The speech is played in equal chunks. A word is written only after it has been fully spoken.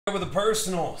With the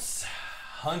personals,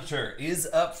 Hunter is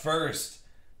up first.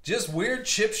 Just weird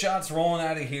chip shots rolling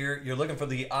out of here. You're looking for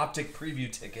the optic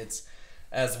preview tickets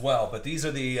as well, but these are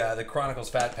the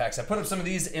Chronicles Fat Packs. I put up some of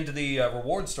these into the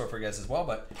reward store for you guys as well.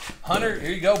 But Hunter,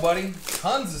 here you go, buddy.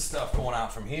 Tons of stuff going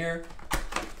out from here.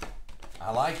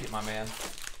 I like it, my man.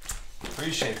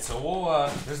 Appreciate it. So we'll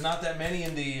there's not that many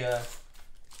in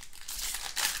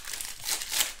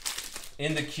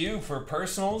the queue for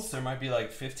personals. There might be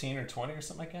like 15 or 20 or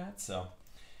something like that. So,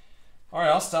 all right,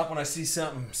 I'll stop when I see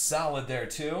something solid there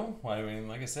too. Well, I mean,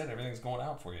 like I said, everything's going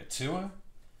out for you. Tua,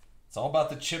 it's all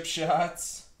about the chip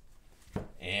shots.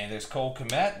 And there's Cole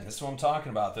Kmet, and this is what I'm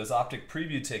talking about. Those optic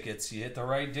preview tickets, you hit the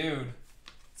right dude,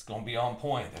 it's going to be on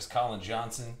point. There's Colin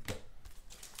Johnson.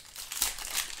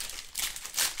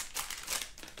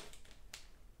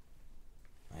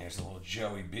 There's a little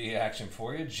Joey B action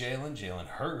for you. Jalen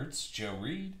Hurts, Joe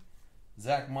Reed,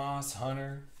 Zach Moss,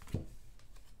 Hunter,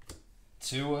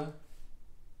 Tua,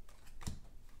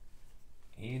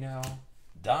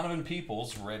 Donovan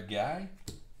Peoples, red guy,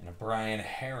 and a Brian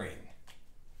Herring.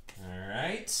 All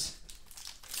right.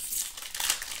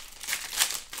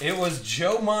 It was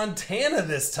Joe Montana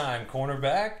this time,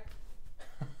 cornerback.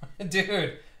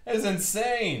 Dude, that is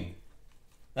insane.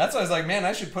 That's why I was like, man,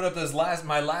 I should put up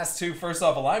my last two first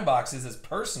off a line boxes as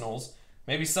personals.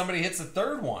 Maybe somebody hits the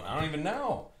third one. I don't even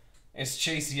know. It's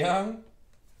Chase Young,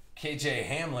 KJ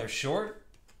Hamler short.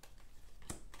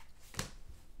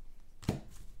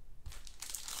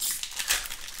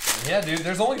 Yeah, dude,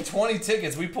 there's only 20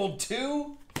 tickets. We pulled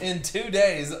 2 in 2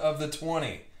 days of the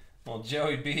 20. Well,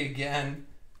 Joey B again.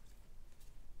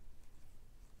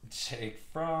 Jake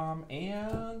Fromm,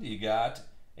 and you got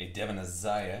a Devin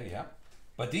Azaya, yeah.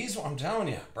 But these, I'm telling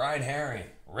you, Brian Herring,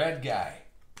 red guy.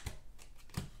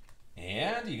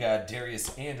 And you got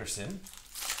Darius Anderson.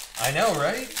 I know,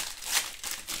 right?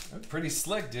 That's pretty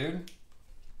slick, dude.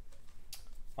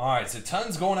 All right, so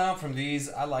tons going out from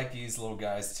these. I like these little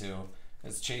guys, too.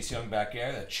 There's Chase Young back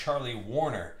there, that Charlie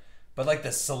Warner. But like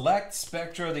the Select,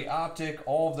 Spectra, the Optic,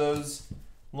 all of those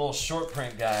little short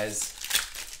print guys.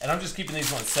 And I'm just keeping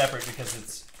these ones separate because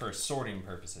it's for sorting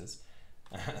purposes.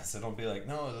 So don't be like,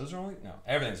 no, those are only... No,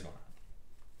 everything's going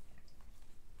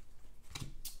on.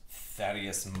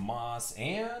 Thaddeus Moss,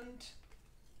 and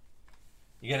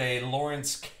you got a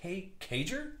Lawrence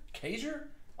Cager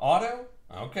auto.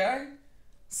 Okay.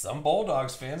 Some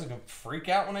Bulldogs fans are going to freak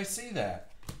out when they see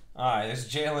that. All right,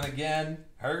 there's Jalen again,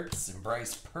 Hurts, and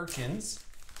Bryce Perkins.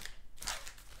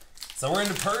 So we're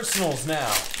into personals now.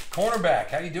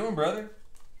 Cornerback, how you doing, brother?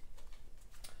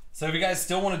 So if you guys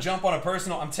still want to jump on a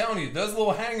personal, I'm telling you, those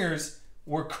little hangers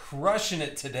were crushing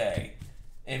it today.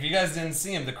 If you guys didn't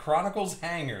see them, the Chronicles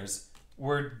hangers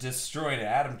were destroyed.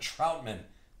 Adam Troutman,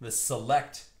 the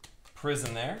Select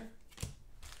Prism there.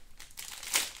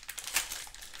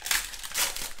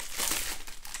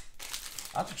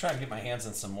 I'll have to try and get my hands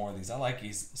on some more of these. I like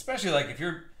these, especially like if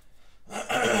you're,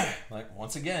 like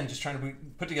once again, just trying to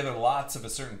put together lots of a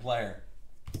certain player.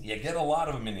 You get a lot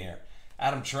of them in here.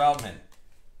 Adam Troutman.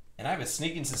 And I have a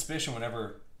sneaking suspicion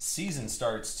whenever season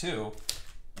starts too,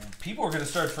 people are going to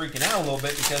start freaking out a little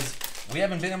bit because we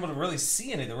haven't been able to really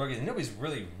see any of the rookies. Nobody's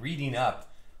really reading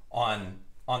up on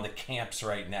the camps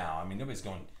right now. I mean, nobody's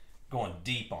going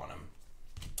deep on them.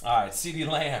 All right, CeeDee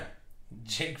Lamb,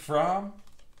 Jake Fromm,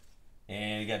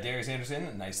 and you got Darius Anderson,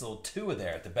 a nice little Tua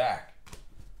there at the back.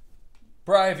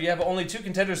 Bri, if you have only 2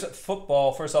 contenders at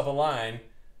football, first off a line,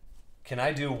 can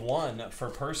I do 1 for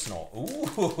personal? Ooh.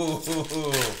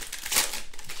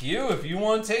 Q, if you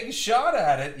want to take a shot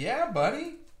at it. Yeah,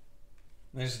 buddy.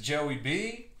 There's Joey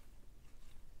B.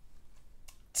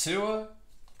 Tua.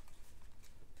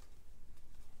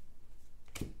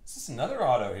 Is this another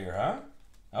auto here, huh?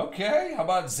 Okay. How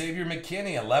about Xavier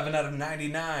McKinney, 11 out of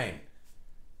 99.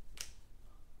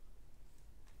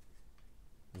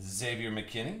 Xavier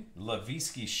McKinney.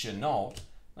 Laviski Shenault.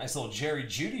 Nice little Jerry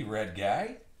Jeudy red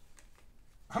guy.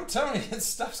 I'm telling you, this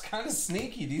stuff's kind of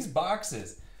sneaky, these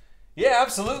boxes. Yeah,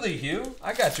 absolutely, Hugh.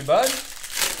 I got you, bud.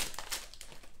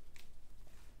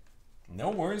 No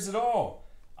worries at all.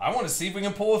 I want to see if we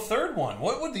can pull a third one.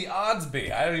 What would the odds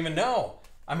be? I don't even know.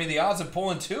 I mean, the odds of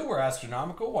pulling 2 were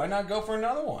astronomical. Why not go for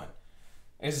another one?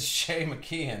 There's Shea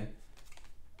McKeon.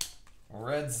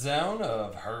 Red zone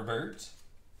of Herbert.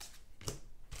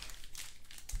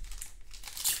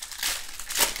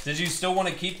 Did you still want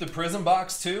to keep the Prism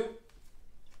box, too?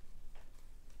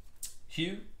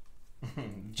 Hugh,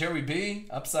 Joey B,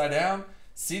 upside down,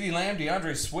 CeeDee Lamb,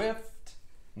 DeAndre Swift,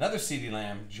 another CeeDee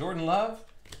Lamb, Jordan Love,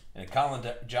 and a Colin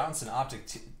Johnson optic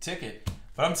ticket.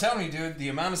 But I'm telling you, dude, the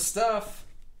amount of stuff,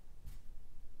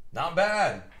 not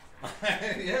bad.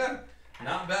 Yeah,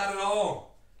 Not bad at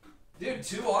all. Dude,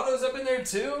 2 autos up in there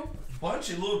too?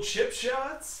 Bunch of little chip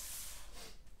shots.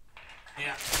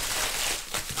 Yeah.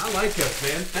 I like those,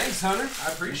 man. Thanks, Hunter.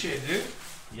 I appreciate it, dude.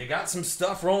 You got some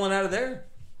stuff rolling out of there.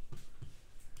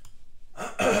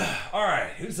 All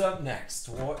right, who's up next?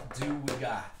 What do we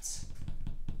got?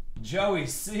 Joey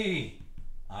C.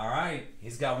 All right,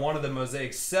 he's got one of the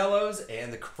Mosaic Cellos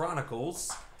and the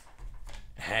Chronicles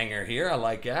hanger here. I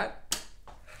like that.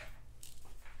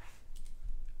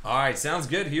 All right, sounds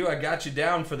good, Hugh. I got you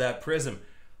down for that prism.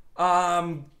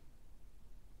 I'd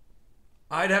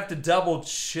have to double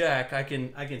check. I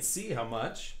can see how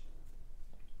much.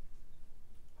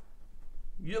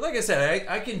 Like I said,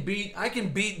 I can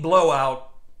beat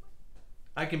blowout.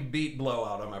 I can beat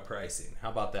blowout on my pricing. How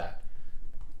about that?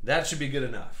 That should be good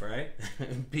enough, right?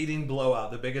 Beating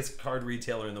blowout, the biggest card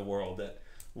retailer in the world that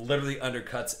literally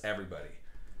undercuts everybody.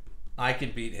 I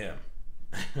can beat him.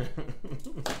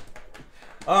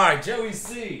 All right, Joey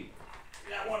C.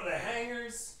 Got one of the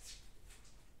hangers.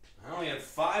 I only have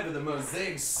 5 of the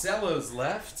Mosaic Cellos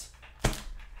left.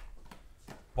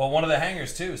 Well, one of the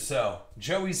hangers too. So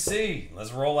Joey C.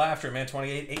 Let's roll after it, man.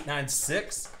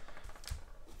 28,896.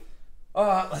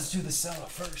 Let's do the cello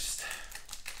first.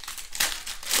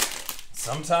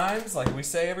 Sometimes, like we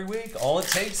say every week, all it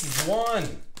takes is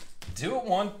one. Do it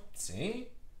one. See?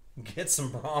 Get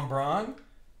some Braun.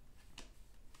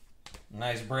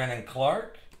 Nice Brandon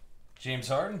Clark. James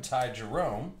Harden. Ty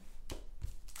Jerome.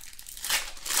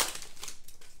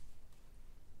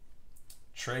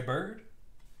 Trey Bird.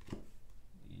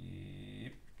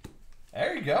 Yep.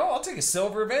 There you go. I'll take a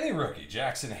silver of any rookie.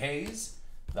 Jackson Hayes.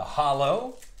 The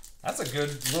Hollow. That's a good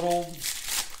little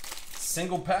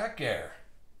single pack there.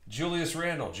 Julius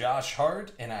Randle, Josh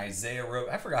Hart, and Isaiah Rowe.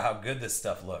 I forgot how good this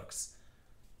stuff looks.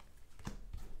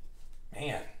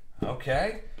 Man,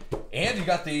 okay. And you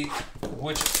got the,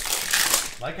 which,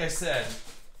 like I said,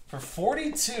 for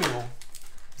 42,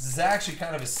 this is actually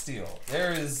kind of a steal.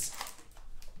 There is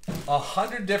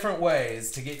 100 different ways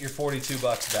to get your 42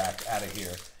 bucks back out of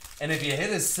here. And if you hit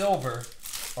a silver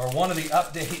or one of the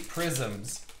update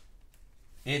prisms,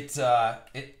 I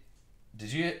think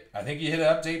you hit an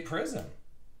update prism.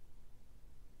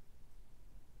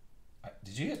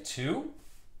 Did you hit 2?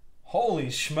 Holy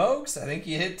smokes, I think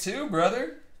you hit 2,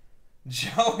 brother.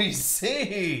 Joey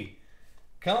C.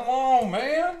 Come on,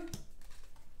 man.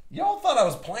 Y'all thought I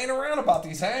was playing around about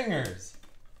these hangers.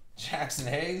 Jackson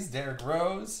Hayes, Derrick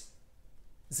Rose.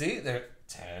 See, they're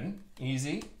 10.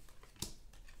 Easy.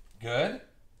 Good.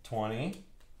 20.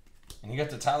 And you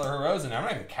got the Tyler Herrose, and I'm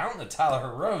not even counting the Tyler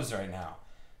Herrose right now.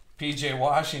 PJ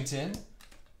Washington.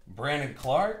 Brandon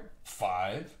Clark.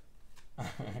 5.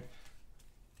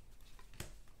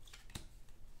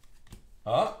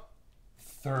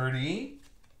 30.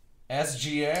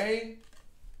 SGA.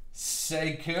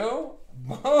 Sekou.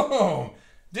 Boom.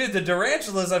 Dude, the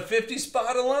Durantula's a 50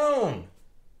 spot alone.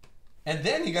 And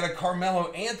then you got a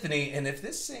Carmelo Anthony. And if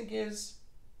this sync is,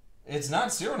 it's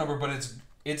not serial number, but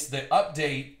it's the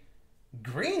update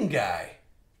green guy.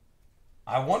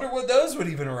 I wonder what those would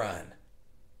even run.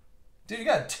 Dude, you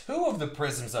got 2 of the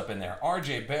prisms up in there.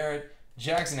 RJ Barrett,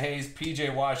 Jackson Hayes,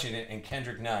 PJ Washington, and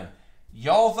Kendrick Nunn.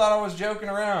 Y'all thought I was joking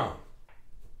around.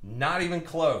 Not even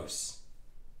close.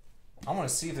 I want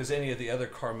to see if there's any of the other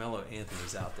Carmelo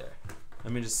Anthony's out there.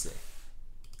 Let me just see.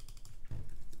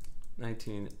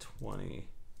 1920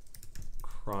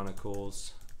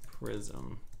 Chronicles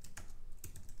Prism.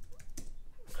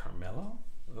 Carmelo?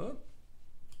 Oh.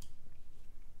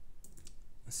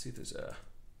 Let's see if there's a...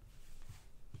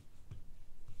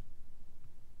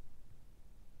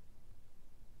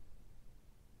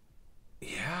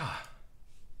 Yeah.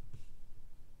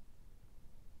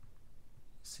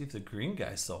 See if the green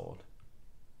guy sold.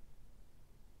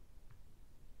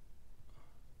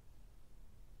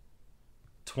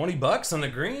 $20 on the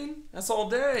green? That's all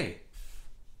day.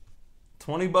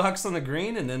 $20 on the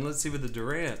green, and then let's see what the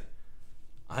Durant.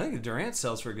 I think the Durant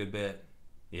sells for a good bit.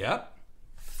 Yep.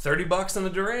 $30 on the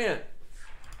Durant.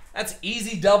 That's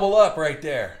easy double up right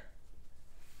there.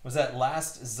 Was that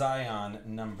last Zion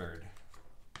numbered?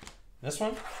 This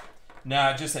one? No,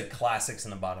 it just said classics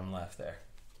in the bottom left there.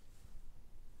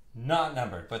 Not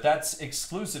numbered, but that's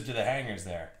exclusive to the hangers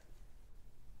there.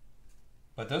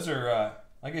 But those are,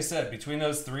 like I said, between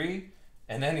those 3,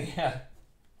 and then yeah,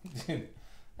 dude,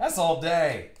 that's all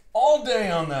day. All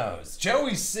day on those.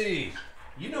 Joey C.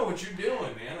 You know what you're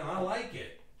doing, man, and I like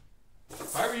it.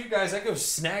 If I were you guys, I'd go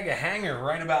snag a hanger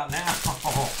right about now.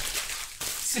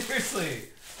 Seriously.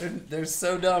 They're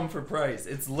so dumb for price.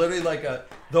 It's literally like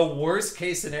the worst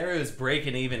case scenario is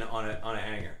breaking even on a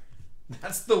hanger.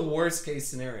 That's the worst case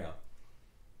scenario.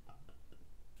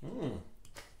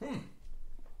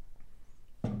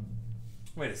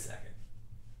 Wait a second.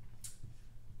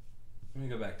 Let me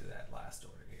go back to that last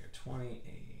order here. 28.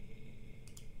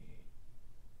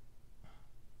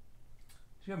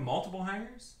 Do you have multiple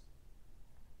hangers?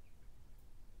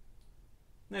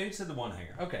 No, you said the one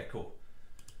hanger. Okay, cool.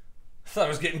 I thought I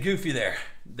was getting goofy there.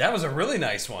 That was a really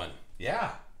nice one.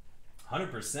 Yeah,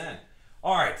 100%.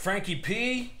 All right, Frankie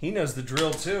P, he knows the drill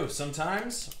too.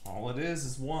 Sometimes all it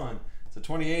is one. It's a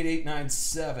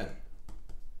 28897.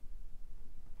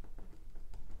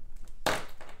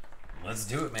 Let's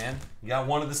do it, man. You got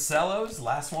one of the cellos,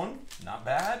 last one. Not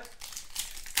bad.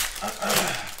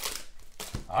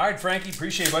 All right, Frankie,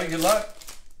 appreciate it, buddy. Good luck.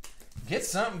 Get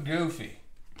something goofy.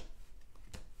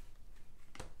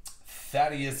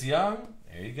 Thaddeus Young,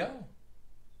 there you go.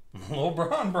 Little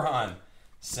Bron.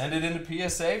 Send it into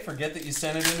PSA. Forget that you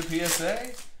sent it into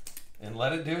PSA and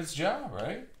let it do its job,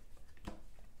 right?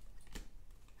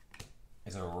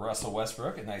 There's a Russell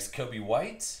Westbrook, a nice Kobe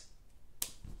White.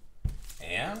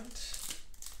 And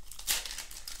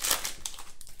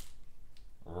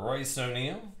Royce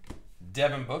O'Neal,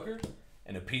 Devin Booker,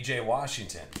 and a PJ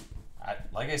Washington.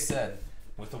 Like I said,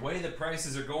 with the way the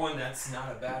prices are going, that's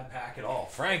not a bad pack at all.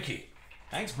 Frankie,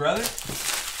 thanks, brother.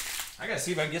 I gotta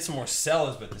see if I can get some more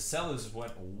sellers, but the sellers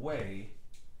went way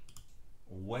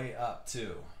up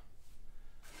too.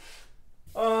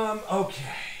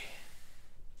 Okay.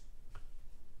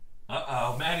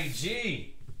 Matty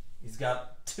G. He's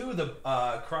got two of the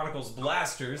Chronicles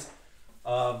blasters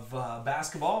of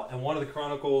basketball and one of the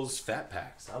Chronicles fat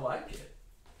packs. I like it.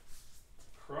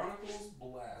 Chronicles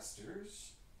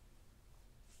blasters.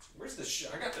 Where's the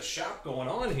shop? I got the shop going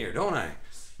on here, don't I?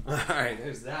 All right,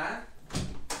 there's that.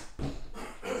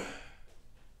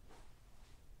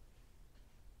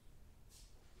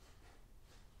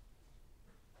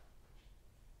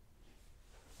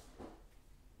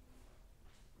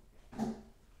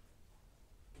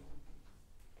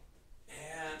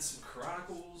 And some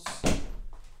Chronicles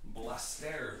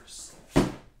blasters.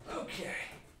 Okay.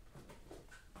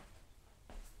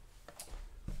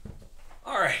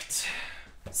 All right.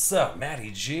 So,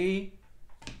 Matty G.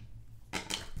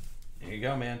 There you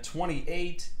go, man.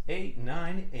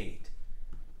 28898.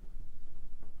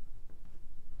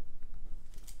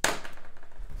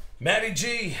 Matty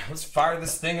G, let's fire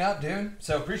this thing up, dude.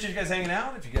 So appreciate you guys hanging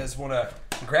out. If you guys want to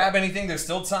grab anything, there's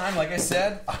still time. Like I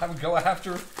said, I would go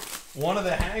after one of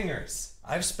the hangers.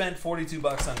 I've spent 42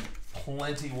 bucks on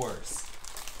plenty worse.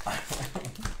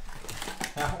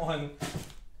 That one,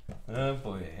 oh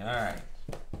boy. All right.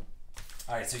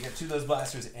 All right, so you got two of those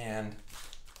blasters and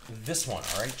this one,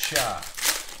 all right, cha.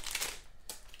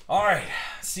 All right,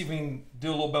 let's see if we can do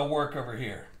a little bit of work over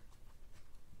here.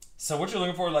 So what you're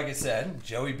looking for, like I said,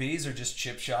 Joey B's are just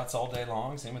chip shots all day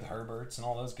long. Same with Herberts and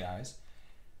all those guys.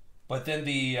 But then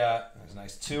there's a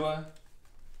nice Tua,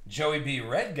 Joey B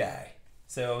red guy.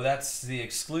 So that's the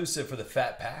exclusive for the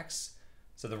fat packs.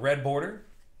 So the red border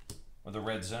or the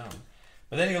red zone.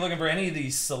 But then you're looking for any of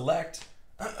these select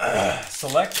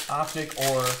optic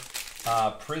or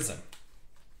prism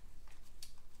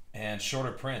and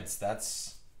shorter prints.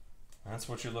 That's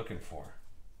what you're looking for.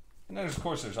 And then of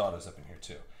course there's autos up in here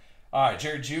too. All right,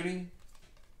 Jerry Jeudy.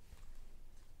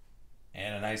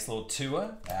 And a nice little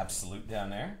Tua, absolute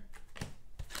down there.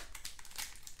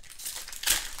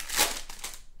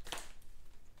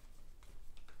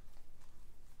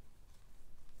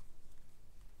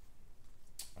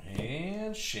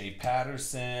 And Shea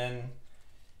Patterson.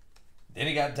 Then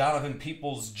you got Donovan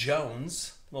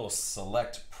Peoples-Jones, little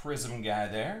select prism guy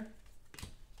there.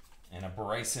 And a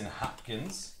Bryson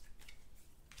Hopkins.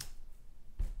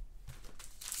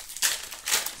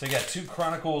 So you got two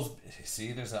Chronicles.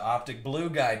 See, there's an optic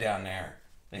blue guy down there.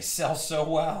 They sell so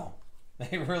well.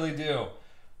 They really do.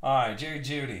 All right, Jerry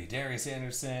Jeudy, Darius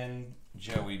Anderson,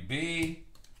 Joey B,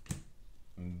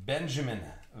 Benjamin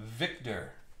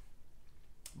Victor,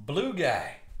 blue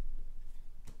guy.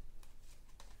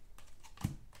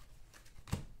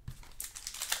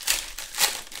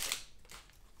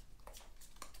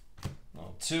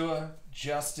 Little Tua,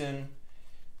 Justin,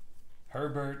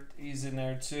 Herbert, he's in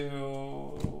there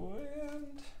too.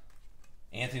 And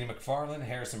Anthony McFarland,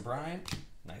 Harrison Bryant,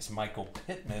 nice Michael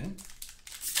Pittman.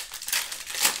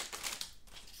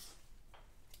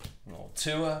 Little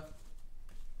Tua,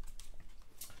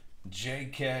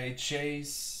 J.K.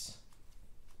 Chase,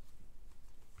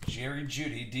 Jerry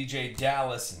Jeudy, DJ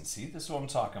Dallas, and see, this is what I'm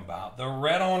talking about. The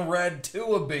red on red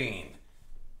Tua Bean.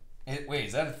 Wait,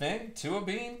 is that a thing? Tua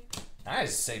Bean? I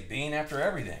just say Bean after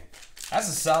everything. That's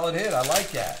a solid hit. I like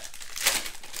that.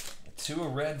 Tua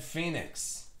Red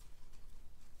Phoenix.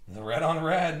 The red on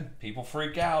red. People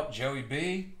freak out. Joey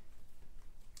B.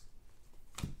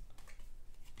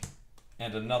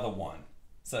 and another one.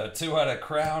 So 2 out of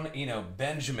Crown,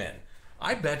 Benjamin.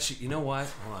 I bet you know what?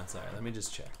 Hold on, sorry. Let me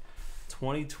just check.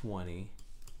 2020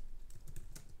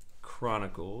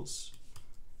 Chronicles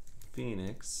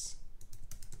Phoenix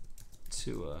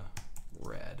Tua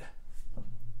red.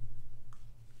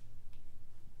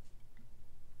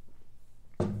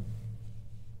 I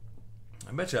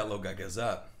bet you that little guy goes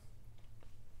up.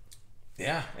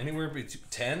 Yeah, anywhere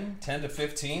between 10 to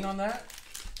 15 on that.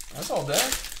 That's all day.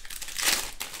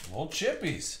 Little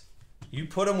chippies. You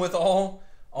put them with all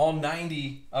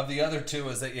 90 of the other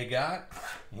Tuas that you got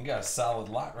a solid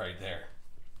lot right there.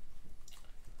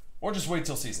 Or just wait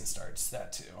till season starts.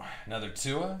 That too. Another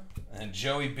Tua. And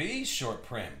Joey B, short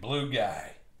print. Blue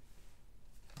guy.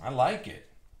 I like it.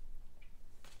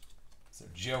 So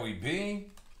Joey B.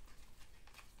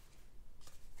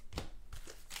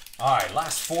 Alright,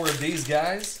 last 4 of these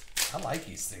guys. I like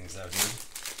these things though, dude.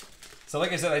 So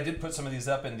like I said, I did put some of these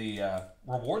up in the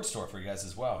reward store for you guys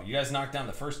as well. You guys knocked down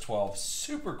the first 12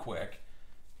 super quick.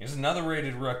 Here's another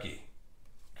rated rookie.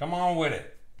 Come on with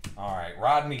it. Alright,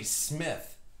 Rodney Smith.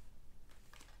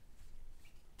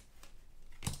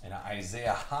 And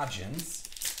Isaiah Hodgins.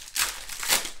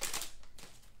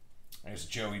 There's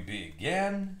Joey B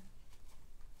again.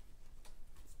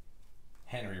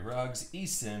 Henry Ruggs,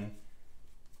 Eason,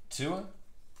 Tua.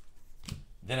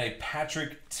 Then a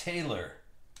Patrick Taylor,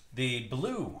 the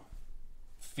blue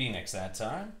Phoenix that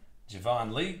time.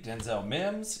 Javon Leake, Denzel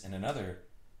Mims, and another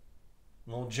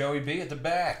little Joey B at the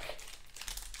back.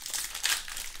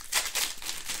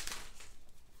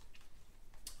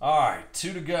 All right,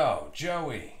 2 to go.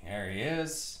 Joey, there he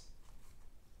is.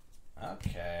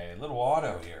 Okay, a little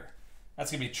auto here.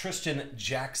 That's going to be Tristan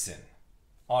Jackson.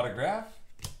 Autograph.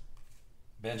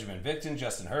 Benjamin Victon,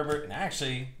 Justin Herbert, and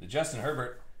actually, the Justin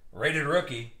Herbert rated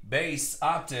rookie, base,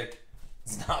 optic,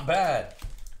 it's not bad.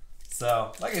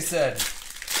 So, like I said,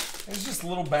 there's just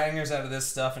little bangers out of this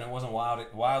stuff, and it wasn't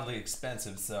wildly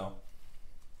expensive, so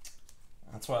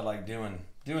that's why I like doing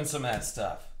some of that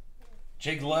stuff.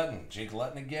 Jake Luton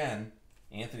again,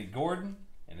 Anthony Gordon,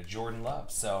 and a Jordan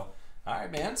Love. So, all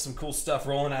right, man, some cool stuff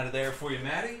rolling out of there for you,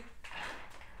 Maddie.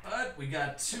 But we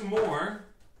got 2 more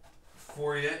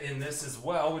for you in this as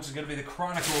well, which is going to be the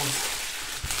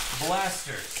Chronicles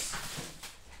Blasters.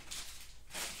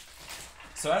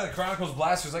 So out of the Chronicles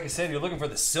Blasters, like I said, you're looking for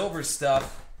the silver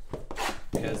stuff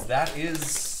because that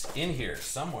is in here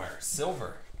somewhere,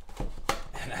 silver.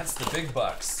 And that's the big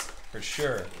bucks for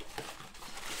sure.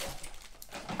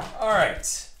 All right.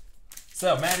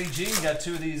 So Matty G, you got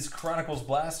 2 of these Chronicles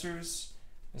Blasters.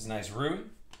 There's a nice Rui.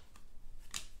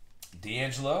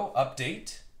 D'Angelo,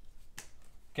 update.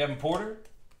 Kevin Porter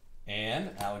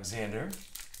and Alexander.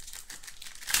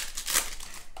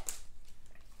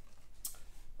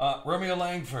 Romeo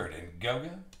Langford and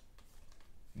Goga.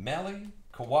 Melly,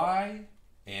 Kawhi,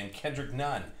 and Kendrick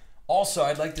Nunn. Also,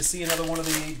 I'd like to see another one of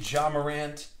the Ja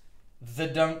Morant, the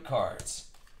dunk cards.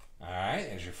 All right,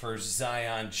 there's your first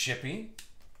Zion Chippy.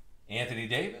 Anthony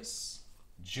Davis,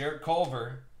 Jarrett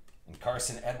Culver, and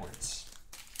Carson Edwards.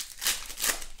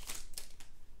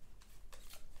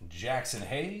 Jackson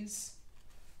Hayes,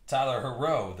 Tyler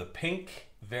Hero, the pink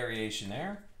variation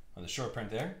there, on the short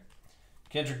print there.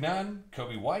 Kendrick Nunn,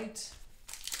 Kobe White.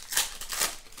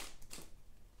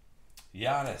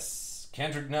 Giannis,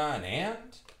 Kendrick Nunn,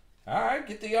 and, all right,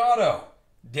 get the auto.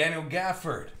 Daniel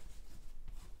Gafford.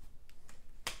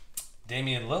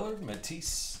 Damian Lillard,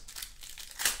 Matisse.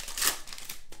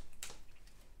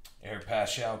 Eric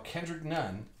Paschal, Kendrick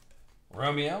Nunn.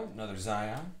 Romeo, another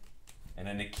Zion. And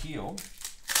a Nikhil.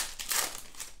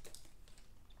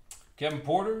 Kevin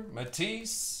Porter,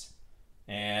 Matisse,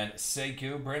 and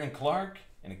Sekou, Brandon Clark,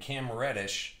 and a Cam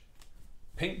Reddish.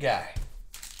 Pink guy.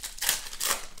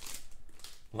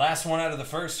 Last one out of the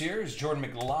first here is Jordan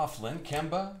McLaughlin,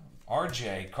 Kemba,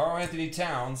 RJ, Karl Anthony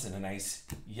Towns, and a nice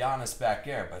Giannis back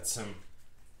there. But some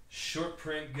short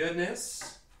print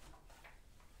goodness.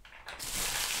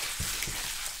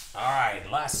 All right,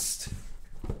 last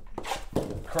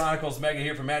Chronicles Mega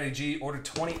here for Matty G. Order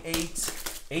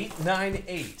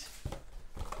 28898.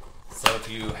 So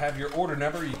if you have your order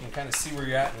number, you can kind of see where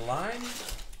you're at in line.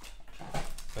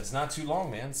 But it's not too long,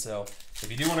 man. So if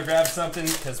you do want to grab something,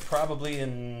 because probably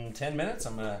in 10 minutes,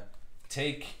 I'm going to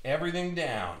take everything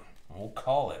down. We'll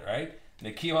call it, right?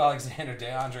 Nikhil Alexander,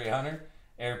 DeAndre Hunter,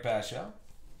 Eric Paschal,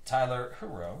 Tyler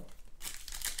Hero.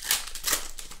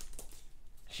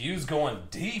 Hughes going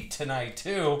deep tonight,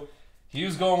 too.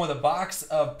 Hughes going with a box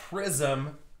of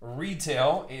Prism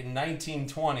Retail in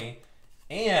 1920.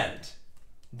 And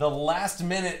the last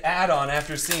minute add-on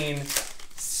after seeing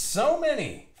so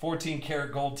many 14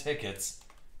 karat gold tickets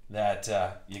that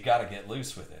you got to get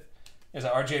loose with it. There's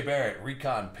an RJ Barrett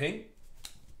Recon Pink.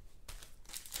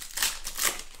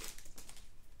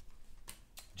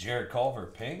 Jared Culver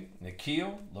Pink.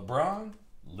 Nikhil, LeBron,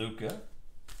 Luka.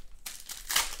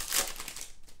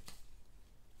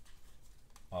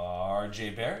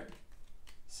 RJ Barrett.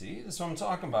 See, this is what I'm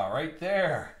talking about right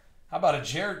there. How about a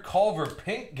Jared Culver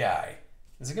Pink guy?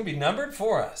 Is it going to be numbered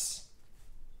for us?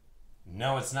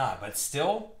 No, it's not, but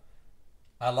still,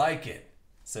 I like it.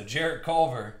 So Jared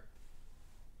Culver,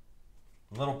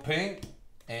 little pink,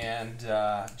 and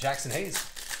Jackson Hayes.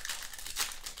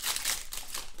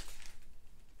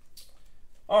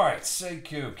 All right,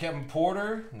 Sekou, Kevin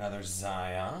Porter, another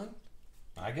Zion.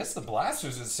 I guess the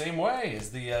Blasters are the same way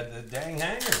as the dang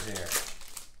hangers here.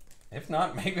 If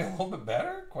not, maybe a little bit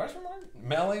better? Question mark?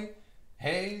 Melly,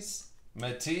 Hayes,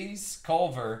 Matisse,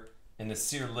 Culver, and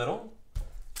Nasir Little.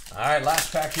 All right,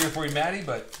 last pack here for you, Maddie.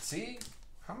 But see,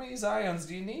 how many Zions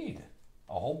do you need?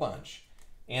 A whole bunch.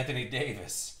 Anthony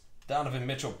Davis, Donovan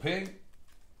Mitchell-Pink,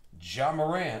 Ja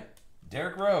Morant,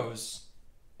 Derrick Rose,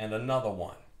 and another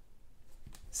one.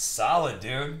 Solid,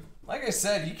 dude. Like I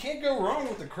said, you can't go wrong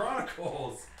with the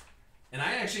Chronicles. And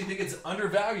I actually think it's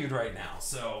undervalued right now.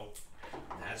 So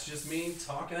that's just me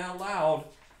talking out loud.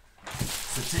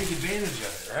 So take advantage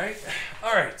of it, right?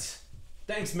 All right.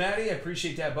 Thanks, Maddie. I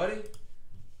appreciate that, buddy.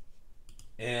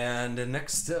 And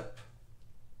next up.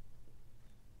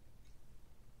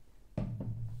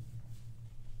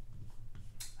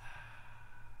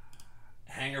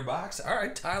 Hanger box. All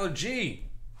right, Tyler G.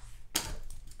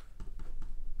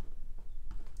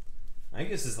 I think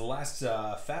this is the last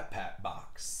Fat Pat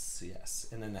box. Yes,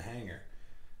 and then the hanger.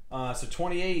 So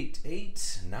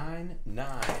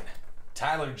 28,899.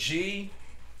 Tyler G.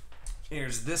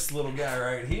 Here's this little guy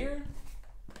right here.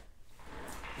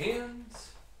 And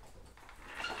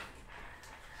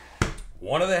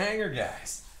one of the hanger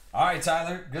guys. All right,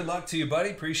 Tyler. Good luck to you,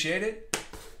 buddy. Appreciate it.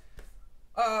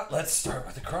 Let's start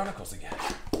with the Chronicles again.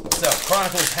 So,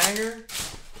 Chronicles hanger.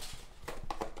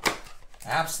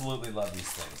 Absolutely love these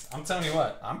things. I'm telling you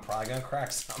what, I'm probably gonna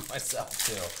crack some myself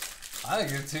too. I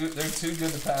think they're too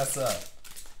good to pass up.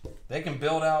 They can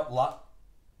build out lot.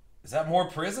 Is that more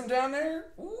Prism down there?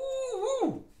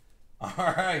 Ooh. All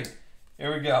right,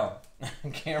 here we go.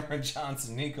 Cameron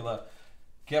Johnson, Nikola,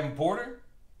 Kevin Porter,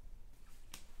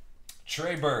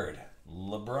 Trey Bird,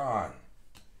 LeBron,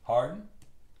 Harden,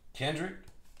 Kendrick,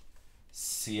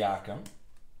 Siakam,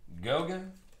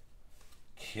 Goga,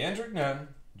 Kendrick Nunn,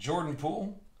 Jordan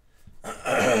Poole,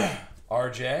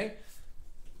 RJ.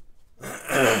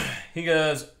 He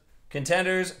goes,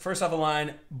 contenders, first off the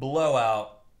line,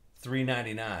 blowout,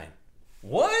 $3.99.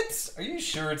 What? Are you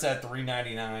sure it's at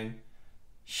 $3.99?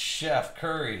 Chef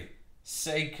Curry,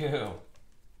 Sekou,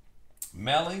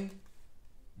 Melly,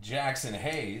 Jackson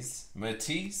Hayes,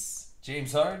 Matisse,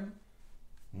 James Harden,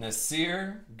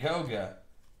 Nasir, Goga,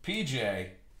 PJ,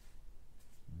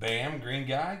 Bam, green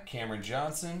guy, Cameron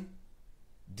Johnson,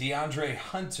 DeAndre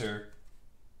Hunter,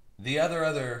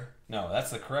 no,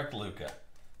 that's the correct Luka,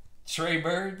 Trey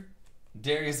Bird,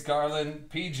 Darius Garland,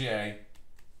 PJ,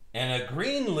 and a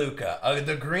green Luka,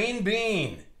 the green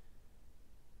bean.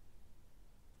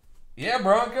 Yeah,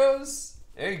 Broncos.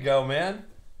 There you go, man.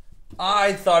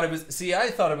 I thought it was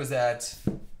at,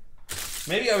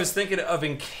 maybe I was thinking of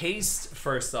encased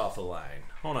first off the line.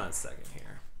 Hold on a second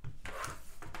here.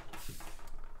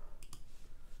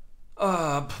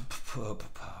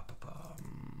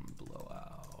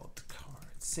 Blowout cards.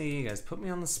 See, you guys put me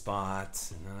on the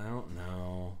spot, and I don't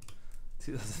know.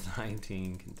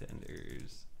 2019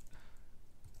 contenders.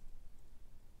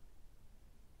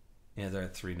 Yeah, they're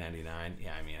at $3.99.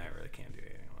 Yeah, I mean, I really can't do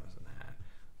anything less than that,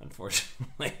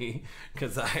 unfortunately,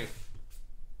 because I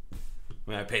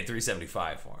paid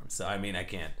 $3.75 for them. So I mean, I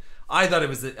can't. I thought it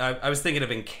was. I was thinking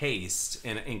of encased,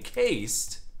 and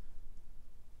encased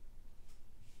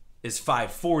is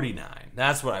 $5.49.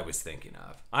 That's what I was thinking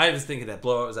of. I was thinking that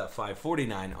blowout was at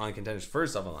 $5.49 on contenders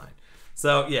first on the line.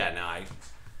 So yeah, no, I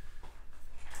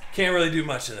can't really do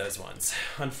much of those ones,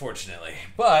 unfortunately.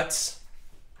 But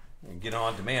get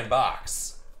on demand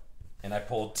box, and I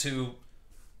pulled 2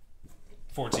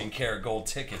 14-karat gold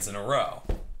tickets in a row.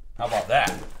 How about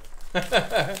that?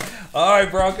 All right,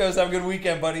 Broncos, have a good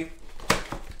weekend, buddy.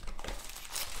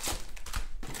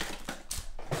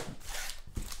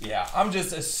 Yeah, I'm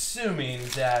just assuming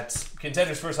that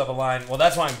contenders first off the line, well,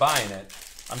 that's why I'm buying it.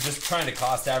 I'm just trying to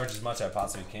cost average as much as I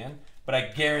possibly can, but I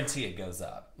guarantee it goes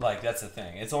up. Like, that's the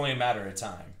thing. It's only a matter of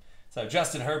time. So,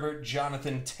 Justin Herbert,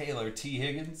 Jonathan Taylor, T.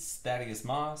 Higgins, Thaddeus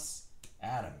Moss,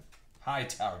 Adam,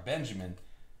 Hightower, Benjamin,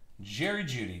 Jerry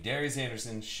Jeudy, Darius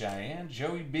Anderson, Cheyenne,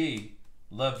 Joey B.,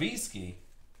 Lavisky,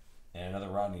 and another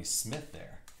Rodney Smith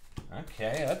there.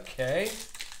 Okay, okay.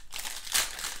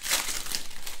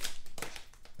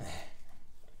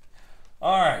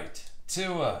 All right,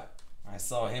 Tua. I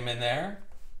saw him in there.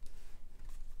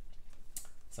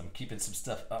 So I'm keeping some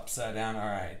stuff upside down. All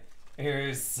right.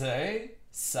 Here's a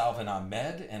Salvin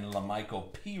Ahmed and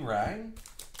LaMichael Pirang.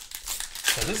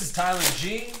 So this is Tyler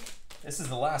G. This is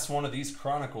the last one of these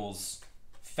Chronicles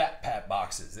Fat Pat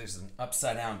boxes. There's an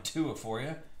upside down Tua for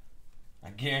you.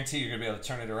 I guarantee you're gonna be able to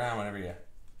turn it around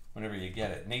whenever you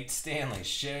get it. Nate Stanley,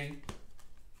 Shea.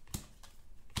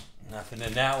 Nothing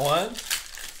in that one.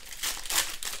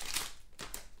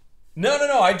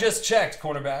 No. I just checked,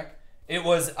 cornerback.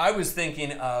 I was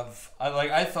thinking of,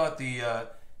 I thought the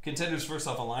Contenders First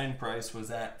Off a line price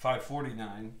was at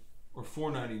 $549 or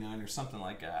 $499 or something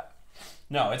like that.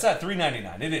 No, it's at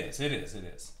 $399. It is.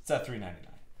 It's at $399.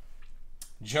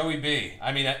 Joey B.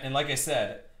 I mean, and like I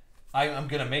said, I'm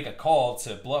gonna make a call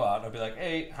to Blowout. And I'll be like,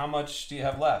 hey, how much do you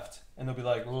have left? And they'll be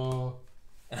like, oh,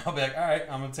 and I'll be like, all right,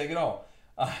 I'm gonna take it all.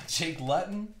 Jake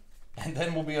Lutton, and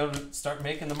then we'll be able to start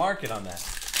making the market on that.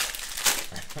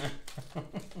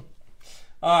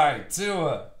 All right,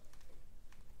 Tua.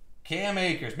 Cam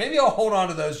Akers. Maybe I'll hold on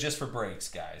to those just for breaks,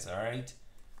 guys. All right.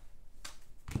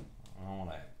 I don't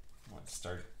want to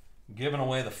start giving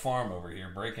away the farm over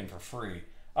here, breaking for free.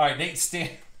 All right, Nate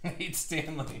Stanley.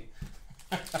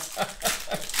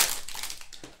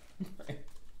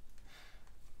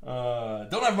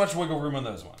 Don't have much wiggle room on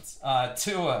those ones.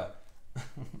 Tua.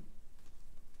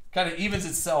 Kind of evens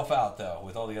itself out, though,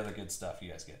 with all the other good stuff you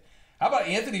guys get. How about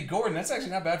Anthony Gordon? That's actually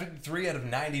not bad. 53 out of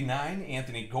 99.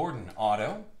 Anthony Gordon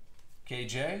auto.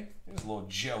 KJ. There's a little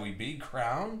Joey B.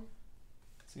 Crown.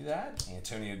 See that?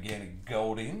 Antonio Gannon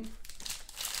Golding.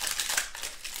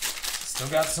 Still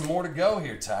got some more to go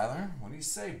here, Tyler. What do you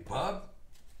say, bub?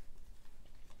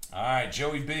 All right,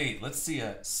 Joey B. Let's see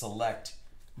a select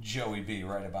Joey B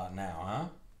right about now, huh?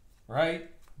 Right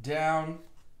down.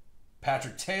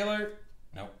 Patrick Taylor.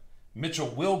 Nope. Mitchell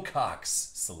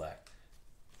Wilcox select.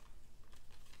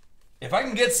 If I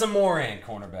can get some more in,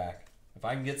 cornerback. If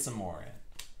I can get some more in.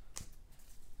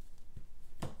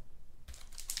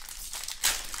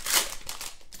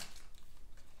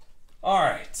 All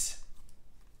right.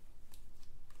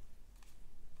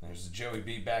 There's a Joey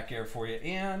B back there for you.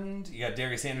 And you got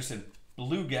Darius Anderson,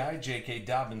 blue guy. J.K.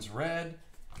 Dobbins, red.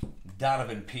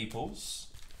 Donovan Peoples.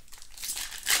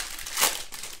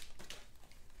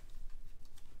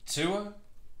 Tua.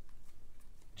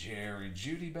 Jerry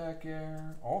Jeudy back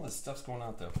there. All this stuff's going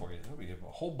out there for you. We have a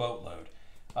whole boatload.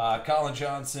 Colin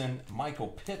Johnson, Michael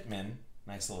Pittman.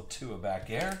 Nice little Tua back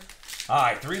there. All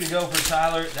right, 3 to go for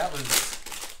Tyler.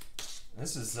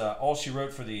 This is all she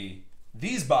wrote for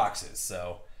these boxes.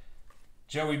 So,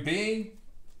 Joey B.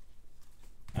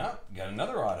 Oh, got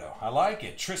another auto. I like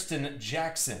it. Tristan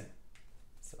Jackson.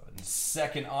 So,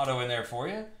 second auto in there for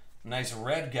you. Nice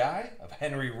red guy of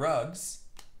Henry Ruggs.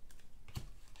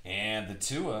 And the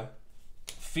Tua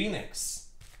Phoenix.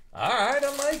 All right,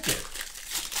 I like it.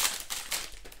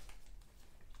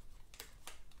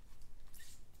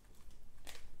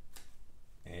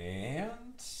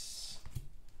 And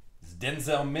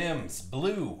Denzel Mims,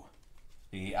 blue.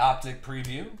 The Optic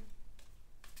preview.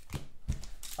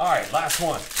 All right, last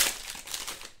one.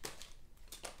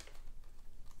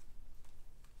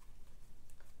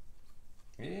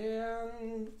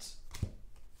 And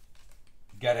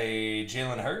got a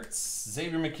Jalen Hurts,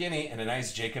 Xavier McKinney, and a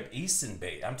nice Jacob Eason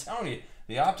bait. I'm telling you,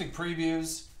 the Optic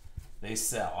previews, they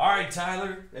sell. All right,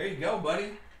 Tyler, there you go,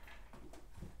 buddy.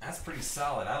 That's pretty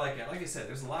solid. I like it. Like I said,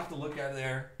 there's a lot to look at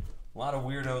there. A lot of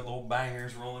weirdo little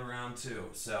bangers rolling around, too.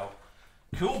 So,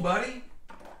 cool, buddy.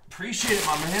 Appreciate it,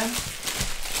 my man.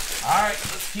 All right,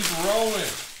 let's keep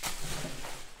rolling.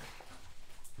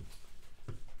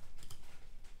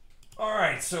 All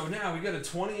right, so now we got a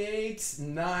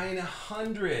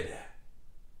 28,900.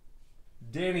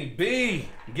 Danny B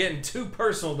getting too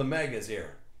personal to megas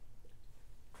here.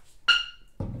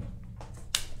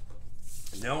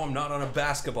 No, I'm not on a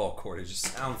basketball court. It just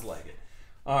sounds like it.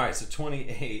 All right, so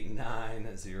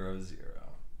 28,900.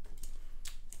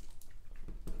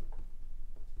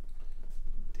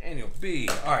 Daniel B.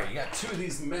 All right, you got 2 of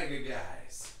these mega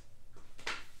guys.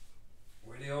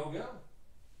 Where'd they all go?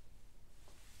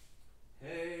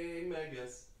 Hey,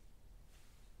 megas.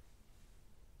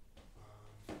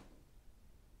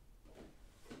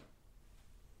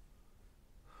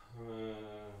 Where'd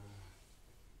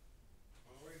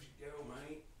you go,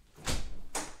 mate?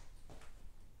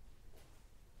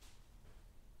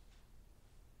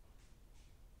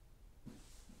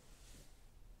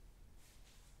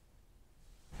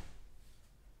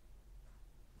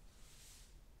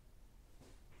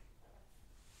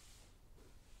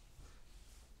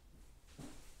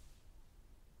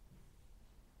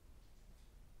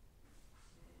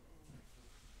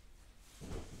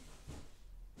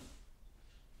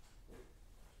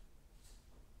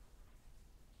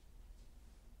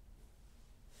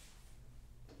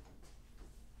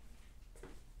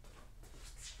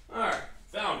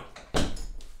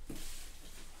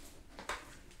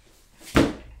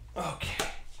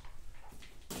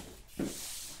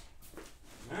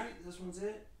 one's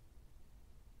it.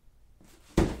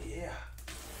 Yeah.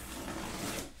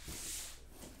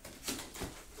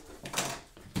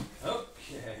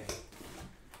 Okay.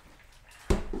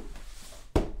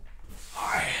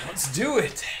 Alright, let's do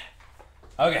it.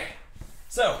 Okay.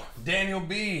 So, Daniel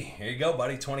B. Here you go,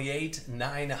 buddy.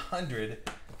 28,900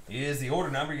 is the order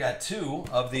number. You got 2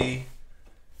 of the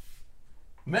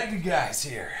mega guys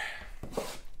here.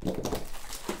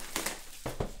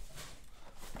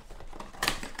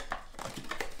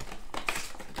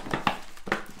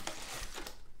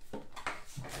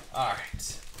 Alright.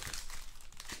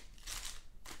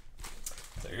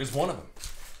 So here's one of them.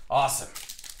 Awesome.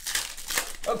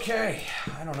 Okay,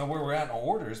 I don't know where we're at in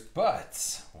orders,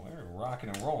 but we're rocking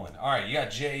and rolling. Alright, you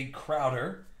got Jay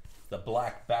Crowder, the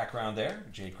black background there.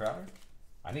 Jay Crowder.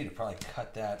 I need to probably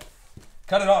cut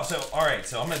it off. So, alright,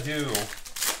 so I'm going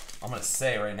to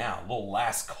say right now, a little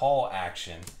last call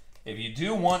action. If you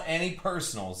do want any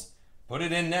personals, put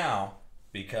it in now,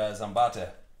 because I'm about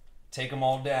to take them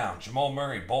all down. Jamal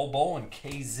Murray, Bol, and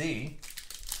KZ.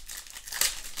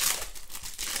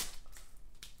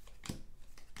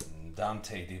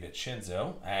 Dante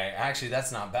DiVincenzo. Actually,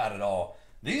 that's not bad at all.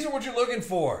 These are what you're looking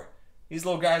for. These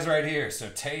little guys right here. So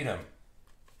Tatum,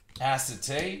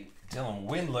 Acetate, Dylan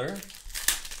Windler,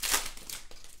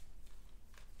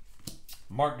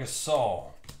 Marc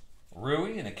Gasol,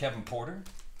 Rui, and a Kevin Porter,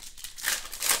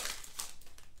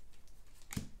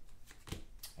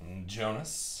 and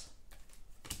Jonas,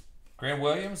 Grant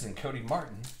Williams, and Cody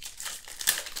Martin.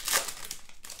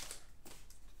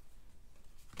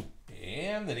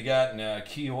 And then you got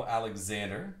Nikhil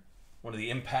Alexander, one of the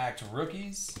Impact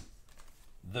rookies.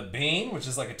 The Bean, which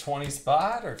is like a 20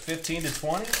 spot, or 15 to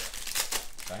 20.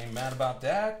 I ain't mad about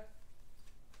that.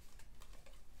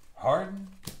 Harden.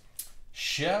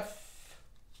 Chef.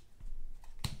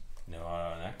 No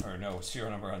on that, or no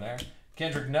serial number on there.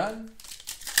 Kendrick Nunn.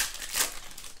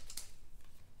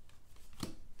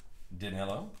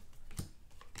 Danilo.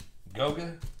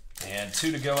 Goga. And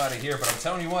 2 to go out of here. But I'm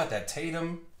telling you what, that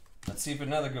Tatum. Let's see if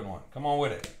another good one. Come on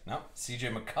with it. No,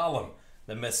 CJ McCollum,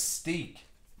 the Mystique.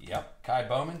 Yep, Kai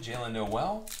Bowman, Jalen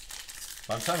Noel.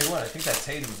 But I'm telling you what, I think that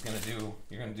Tatum's going to do,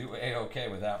 you're going to do A-okay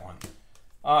with that one.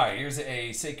 All right, here's a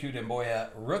Sekou Demboya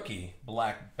rookie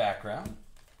black background.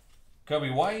 Kobe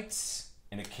White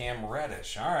and a Cam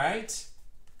Reddish. All right.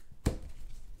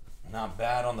 Not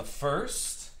bad on the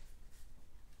first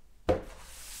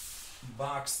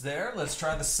box there. Let's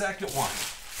try the second one.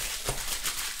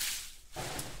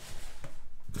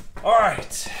 All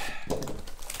right.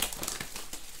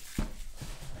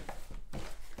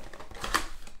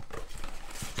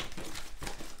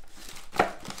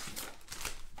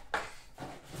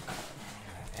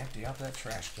 Empty out that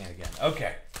trash can again.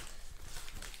 Okay.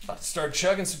 About to start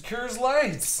chugging some Coors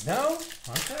Lights. No?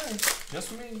 Okay.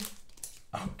 Just me.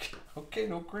 Okay,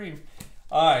 no cream.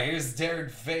 All right, here's Derek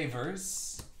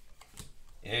Favors.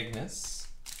 Ignis.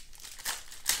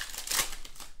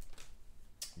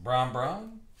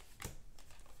 Bron.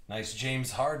 Nice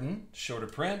James Harden, shorter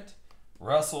print.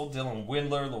 Russell, Dylan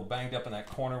Windler, a little banged up in that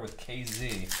corner with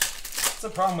KZ. That's the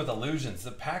problem with illusions.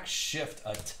 The packs shift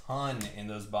a ton in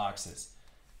those boxes.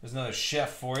 There's another Chef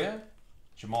for you.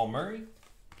 Jamal Murray,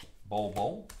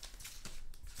 Bol.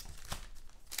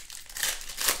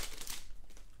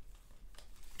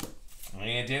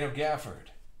 And Daniel Gafford.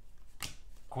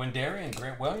 Quindary and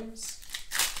Grant Williams.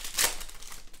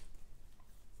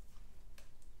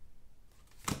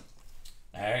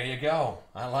 There you go.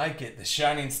 I like it. The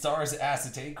Shining Stars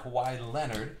Acetate, Kawhi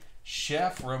Leonard,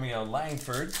 Chef, Romeo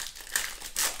Langford.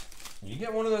 You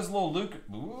get one of those little Luke.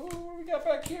 Ooh, what we got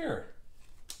back here?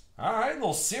 All right,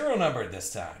 little serial number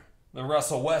this time. The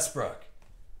Russell Westbrook.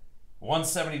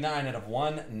 179 out of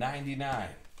 199.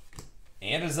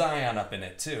 And a Zion up in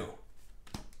it, too.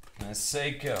 And a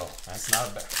Seiko. That's not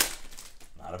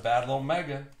a bad little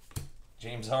mega.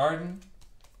 James Harden.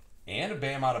 And a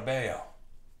Bam Adebayo.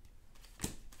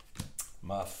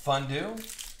 Fundu.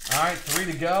 All right,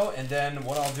 3 to go, and then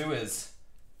what I'll do is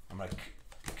I'm gonna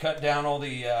cut down all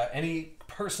the any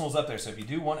personals up there. So if you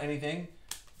do want anything,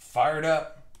 fire it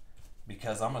up,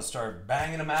 because I'm gonna start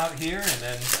banging them out here and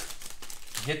then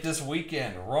get this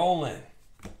weekend rolling.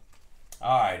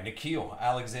 All right, Nikhil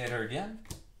Alexander again,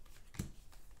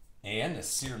 and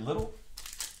Nasir Little.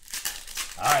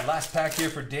 All right, last pack here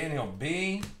for Daniel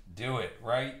B. Do it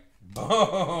right.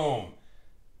 Boom.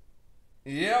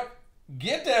 Yep.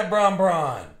 Get that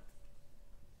Bron.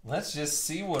 Let's just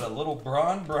see what a little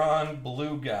Bron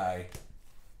blue guy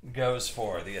goes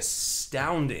for. The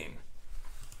astounding.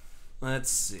 Let's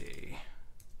see.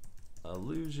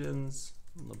 Illusions.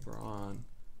 LeBron.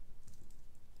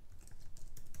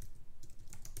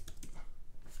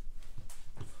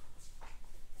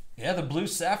 Yeah, the blue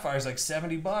sapphire is like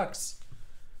 $70.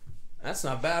 That's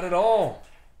not bad at all.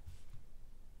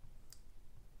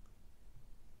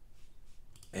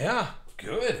 Yeah,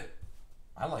 good.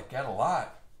 I like that a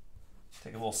lot.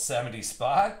 Take a little 70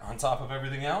 spot on top of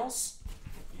everything else.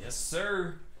 Yes,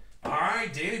 sir. All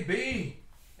right, Danny B.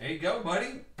 There you go,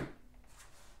 buddy.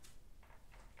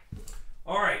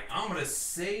 All right, I'm gonna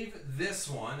save this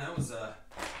one. That was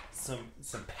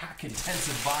some pack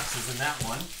intensive boxes in that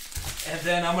one, and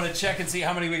then I'm gonna check and see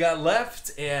how many we got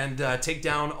left, and take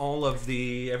down all of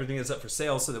the everything that's up for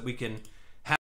sale so that we can